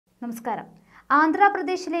നമസ്കാരം.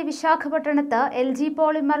 ആന്ധ്രാപ്രദേശിലെ വിശാഖപട്ടണത്ത് LG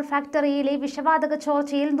പോളിമർ ഫാക്ടറിയിലെ വിഷവാതക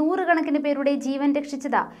ചോർച്ചയിൽ നൂറുകണക്കിന് പേരുടെ ജീവൻ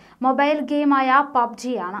രക്ഷിച്ചത് മൊബൈൽ ഗെയിമായ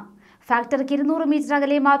പബ്ജിയാണ്. ഫാക്ടറിക്ക് 200 മീറ്റർ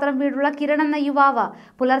അകലെ മാത്രം വീടുള്ള കിരൺ എന്ന യുവാവ്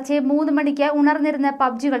പുലർച്ചെ 3 മണിക്ക് ഉണർന്നിരുന്ന്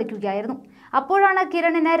പബ്ജി കളിക്കുകയായിരുന്നു. അപ്പോഴാണ്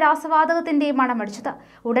കിരണിന് രാസവാതകത്തിന്റെ മണമടിച്ചത്.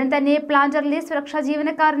 ഉടൻ തന്നെ പ്ലാന്ററിലെ സുരക്ഷാ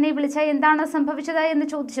ജീവനക്കാരനെ വിളിച്ച് എന്താണ് സംഭവിച്ചത് എന്ന്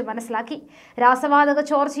ചോദിച്ച് മനസ്സിലാക്കി. രാസവാതക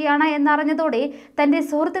ചോർച്ചയാണ് എന്നറിഞ്ഞതോടെ തന്റെ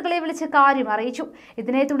സുഹൃത്തുക്കളെ വിളിച്ച് കാര്യം അറിയിച്ചു.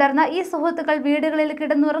 ഇതിനെ തുടർന്ന് ഈ സുഹൃത്തുക്കൾ വീടുകളിൽ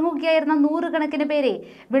കിടന്നുറങ്ങുകയായിരുന്ന നൂറുകണക്കിന് പേരെ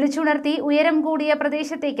വിളിച്ചുണർത്തി ഉയരം കൂടിയ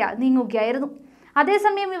പ്രദേശത്തേക്ക് നീങ്ങുകയായിരുന്നു.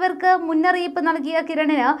 അതേസമയം ഇവർക്ക് മുന്നറിയിപ്പ് നൽകിയ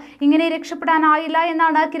കിരണിന് ഇങ്ങനെ രക്ഷപ്പെടാനായില്ല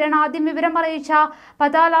എന്നാണ് കിരൺ ആദ്യം വിവരം അറിയിച്ച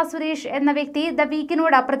പതാല സുരേഷ് എന്ന വ്യക്തി ദ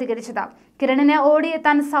വീക്കിനോട് പ്രതികരിച്ചത്. കിരണിന്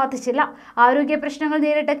ഓടിയെത്താൻ സാധിച്ചില്ല. ആരോഗ്യ പ്രശ്നങ്ങൾ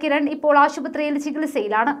നേരിട്ട കിരൺ ഇപ്പോൾ ആശുപത്രിയിൽ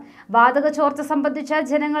ചികിത്സയിലാണ്. വാതക ചോർച്ച സംബന്ധിച്ച്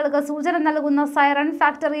ജനങ്ങൾക്ക് സൂചന നൽകുന്ന സൈറൺ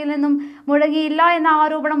ഫാക്ടറിയിൽ നിന്നും മുഴങ്ങിയില്ല എന്ന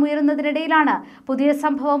ആരോപണം ഉയരുന്നതിനിടയിലാണ് പുതിയ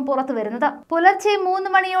സംഭവം പുറത്തുവരുന്നത്. പുലർച്ചെ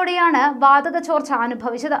 3 മണിയോടെയാണ് വാതക ചോർച്ച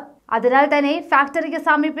അനുഭവിച്ചത്. അതിനാൽ തന്നെ ഫാക്ടറിക്ക്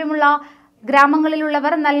സമീപമുള്ള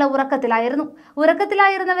ഗ്രാമങ്ങളിലുള്ളവർ നല്ല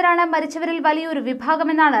ഉറക്കത്തിലായിരുന്നവരാണ് മരിച്ചവരിൽ വലിയൊരു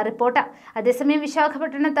വിഭാഗമെന്നാണ് റിപ്പോർട്ട്. അതേസമയം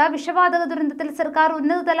വിശാഖപട്ടണത്ത് വിഷവാതക ദുരന്തത്തിൽ സർക്കാർ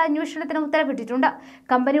ഉന്നതതല അന്വേഷണത്തിന് ഉത്തരവിട്ടിട്ടുണ്ട്.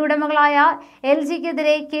 കമ്പനി ഉടമകളായ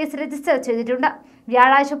LGക്കെതിരെ കേസ് രജിസ്റ്റർ ചെയ്തിട്ടുണ്ട്.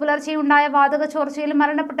 വ്യാഴാഴ്ച പുലർച്ചെയുണ്ടായ വാതക ചോർച്ചയിൽ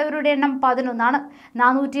മരണപ്പെട്ടവരുടെ എണ്ണം 11ആണ്.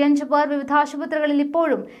 405 പേർ വിവിധ ആശുപത്രികളിൽ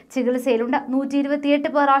ഇപ്പോഴും ചികിത്സയിലുണ്ട്.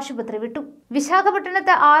 128 പേർ ആശുപത്രി വിട്ടു.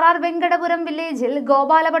 വിശാഖപട്ടണത്ത് RR വെങ്കടപുരം വില്ലേജിൽ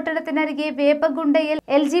ഗോപാലപട്ടണത്തിനരികെ വേപ്പഗുണ്ടയിൽ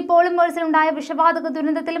LG പോളിമേഴ്സിൽ ഉണ്ടായ വിഷവാതക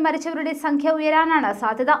ദുരന്തത്തിൽ മരിച്ചവരുടെ സംഖ്യ ഉയരാനാണ്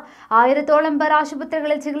സാധ്യത. 1000ഓളം പേർ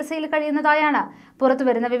ആശുപത്രികളിൽ ചികിത്സയിൽ കഴിയുന്നതായാണ്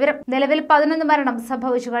പുറത്തുവരുന്ന വിവരം. നിലവിൽ 11 മരണം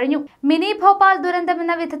സംഭവിച്ചു കഴിഞ്ഞു. മിനി ഭോപ്പാൽ ദുരന്തം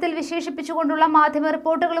എന്ന വിധത്തിൽ വിശേഷിപ്പിച്ചുകൊണ്ടുള്ള മാധ്യമ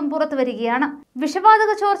റിപ്പോർട്ടുകളും പുറത്തുവരികയാണ്.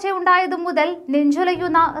 വിഷവാതക ചോർച്ച ഉണ്ടായതു മുതൽ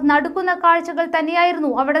നെഞ്ചുലയുന്ന നടുക്കുന്ന കാഴ്ചകൾ തന്നെയായിരുന്നു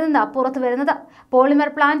അവിടെ നിന്ന് പുറത്തുവരുന്നത്. പോളിമർ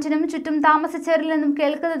പ്ലാന്റിനും ചുറ്റും താമസിച്ചവരിൽ നിന്നും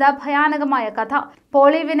കേൾക്കുന്നത് ഭയാനകമായ കഥ.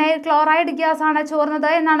 പോളിവിനൈൽ ക്ലോറൈഡ് ഗ്യാസ് ആണ് ചോർന്നത്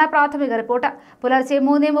എന്നാണ് പ്രാഥമിക റിപ്പോർട്ട്. പുലർച്ചെ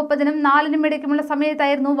 3:30-നും 4-നും ഇടയ്ക്കുമുള്ള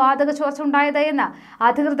സമയത്തായിരുന്നു വാതക ചോർച്ച ഉണ്ടായത് എന്ന്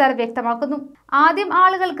അധികൃതർ വ്യക്തമാക്കുന്നു. ആദ്യം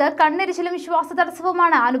ആളുകൾക്ക് കണ്ണെരിച്ചിലും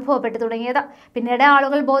ശ്വാസതടസ്സവുമാണ് അനുഭവപ്പെട്ടു തുടങ്ങിയത്. പിന്നീട്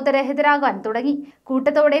ആളുകൾ ബോധരഹിതരാകാൻ തുടങ്ങി.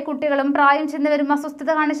 കൂട്ടത്തോടെ കുട്ടികളും പ്രായം ചെന്നവരും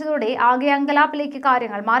അസ്വസ്ഥത കാണിച്ചതോടെ ആകെ അങ്കലാപ്പിലേക്ക്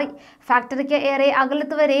കാര്യങ്ങൾ മാറി. ഫാക്ടറിക്ക് ഏറെ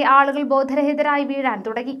അകലത്തുവരെ ആളുകൾ ബോധരഹിതരായി വീഴാൻ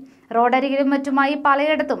തുടങ്ങി. റോഡരികിലും മറ്റുമായി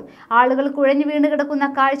പലയിടത്തും ആളുകൾ കുഴഞ്ഞു വീണ് കിടക്കുന്ന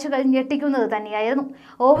കാഴ്ചകൾ ഞെട്ടിക്കുന്നത് തന്നെയായിരുന്നു.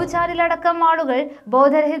 ഓവുചാലിലടക്കം ആളുകൾ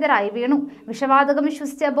ബോധരഹിതരായി വീണു. വിഷവാതകം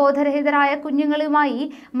ശ്വസിച്ച ബോധരഹിതരായ കുഞ്ഞുങ്ങളുമായി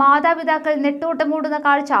മാതാപിതാക്കൾ നെട്ടോട്ടമോടുന്ന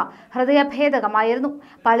കാഴ്ച ഹൃദയഭേദകമായിരുന്നു.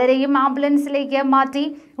 പലരെയും ആംബുലൻസിലേക്ക് മാറ്റി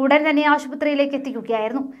ഉടൻ തന്നെ ആശുപത്രിയിലേക്ക്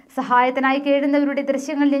എത്തിക്കുകയായിരുന്നു. സഹായത്തിനായി കേഴുന്നവരുടെ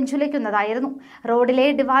ദൃശ്യങ്ങൾ നെഞ്ചുലയ്ക്കുന്നതായിരുന്നു. റോഡിലെ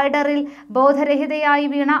ഡിവൈഡറിൽ ബോധരഹിതയായി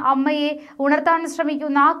വീണ അമ്മയെ ഉണർത്താൻ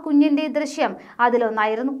ശ്രമിക്കുന്ന കുഞ്ഞിന്റെ ദൃശ്യം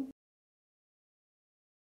അതിലൊന്നായിരുന്നു.